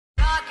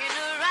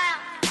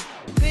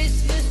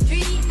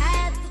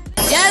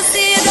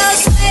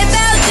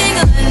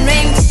ding-a-ling,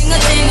 ring,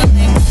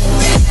 ting-a-ding-a-ling.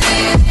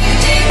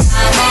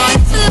 I'm on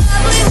this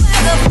lovely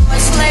weather for a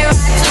sleigh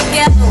ride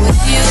together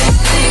with you.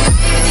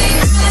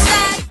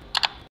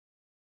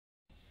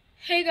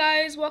 Hey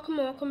guys,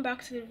 welcome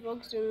back to the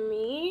vlogs with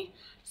me.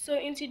 So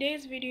in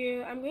today's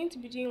video, I'm going to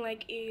be doing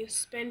like a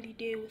spend the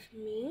day with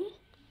me.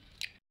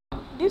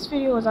 This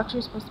video was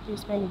actually supposed to be a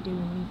spend the day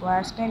with me, but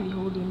I spent the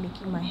whole day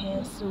making my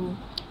hair, so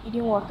it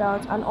didn't work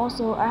out. And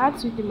also I had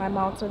sweet in my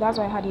mouth, so that's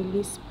why I had a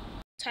lisp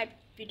type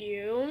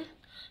video.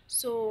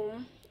 So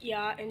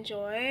yeah,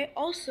 enjoy.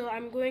 Also,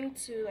 I'm going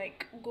to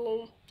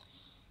go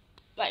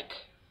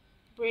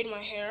braid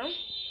my hair,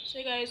 so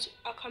you guys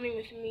are coming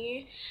with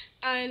me,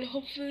 and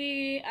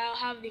hopefully I'll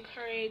have the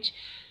courage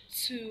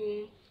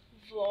to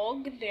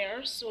vlog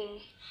there. So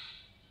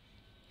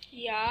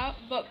yeah,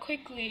 but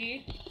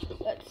quickly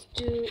let's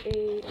do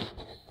a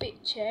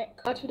fit check.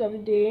 Outfit of the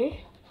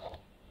day.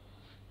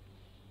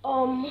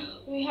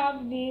 We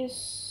have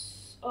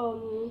this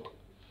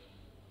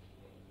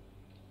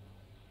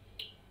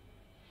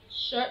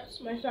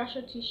shirts, my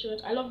fashion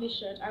t-shirt. I love this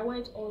shirt, I wear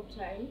it all the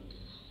time.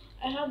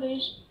 I have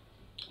this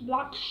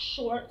black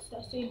shorts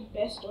that say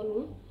best on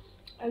me,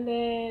 and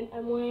then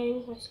I'm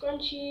wearing my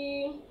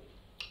scrunchie,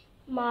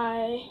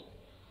 my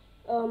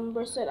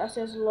bracelet that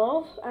says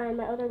love, and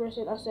my other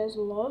bracelet that says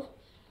love,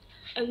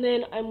 and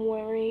then I'm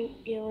wearing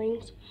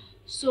earrings.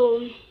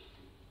 So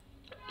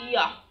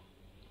yeah,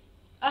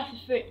 that's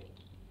the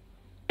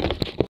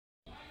thing.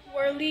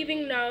 We're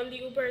leaving now, the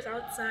Uber is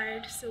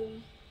outside, so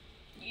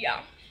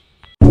yeah.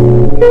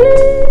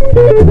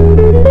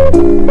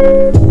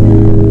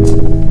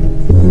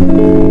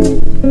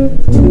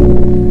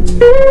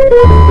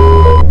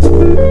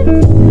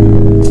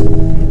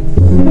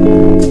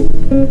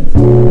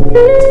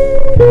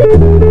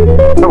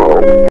 Hello,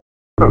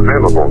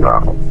 available now.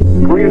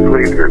 Please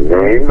leave your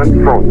name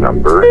and phone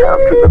number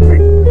after the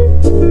beep.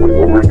 We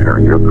will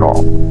return your call.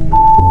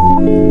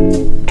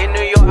 In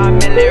New York, I'm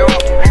in New York.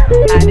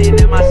 I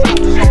did in my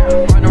socks,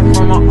 running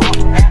from a up,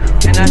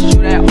 and I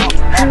shoot that up.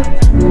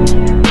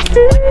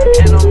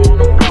 And I'm on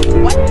the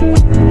block,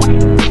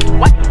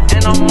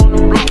 and I'm on the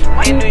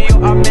block. In New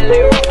York, I'm in New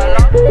York.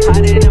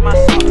 I did in my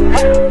socks,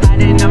 I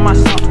did in my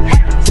socks,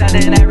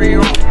 selling every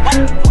rock.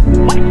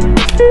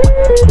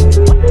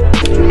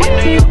 In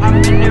New York, I'm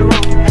in New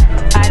York.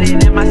 I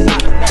did in my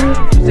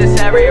socks, used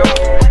to every rock.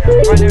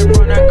 Running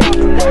from the cop,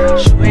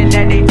 shooting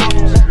at the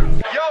ops.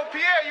 Yo,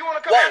 Pierre, you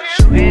wanna come out here?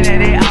 Shooting at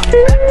the ops,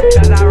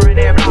 cause I run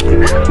that block.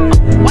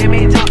 Give me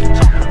top,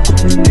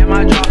 in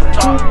my drop.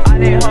 I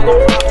did hug on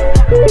flop,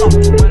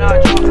 when I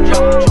drop.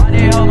 I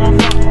did hug on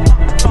flop,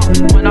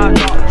 when I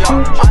drop.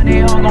 I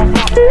did hug on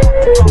flop,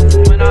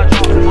 when I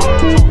drop.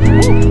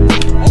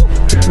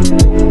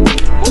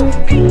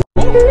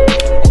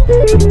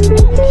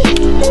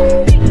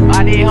 I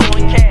did hug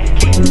on cat,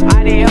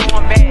 I did hug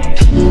on bag,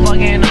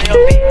 fucking on your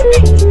feet.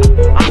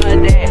 I'm a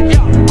dad,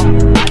 all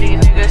these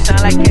niggas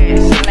sound like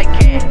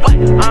cat,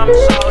 I'm a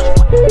soldier,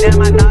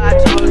 damn I thought I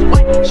told you,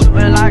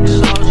 shooting like a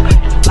soldier,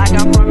 like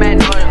I'm from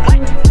Magnolia.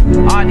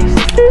 All these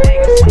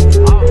niggas,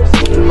 always,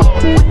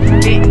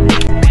 big,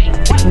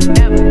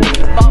 never,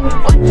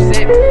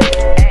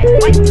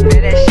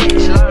 feel that shit,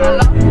 slow,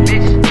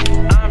 bitch,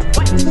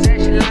 I'm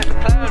sexy like a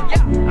club,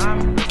 I'm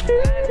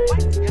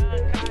young,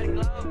 got a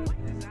glove.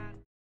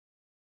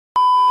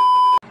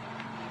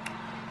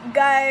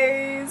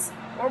 Guys,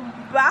 we're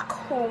back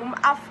home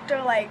after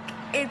like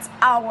 8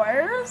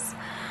 hours,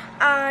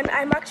 and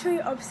I'm actually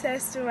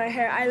obsessed with my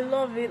hair. I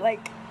love it.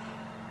 Like,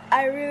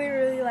 I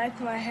really like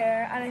my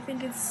hair, and I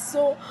think it's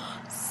so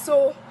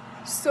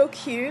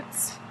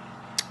cute.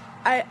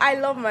 I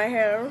love my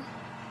hair.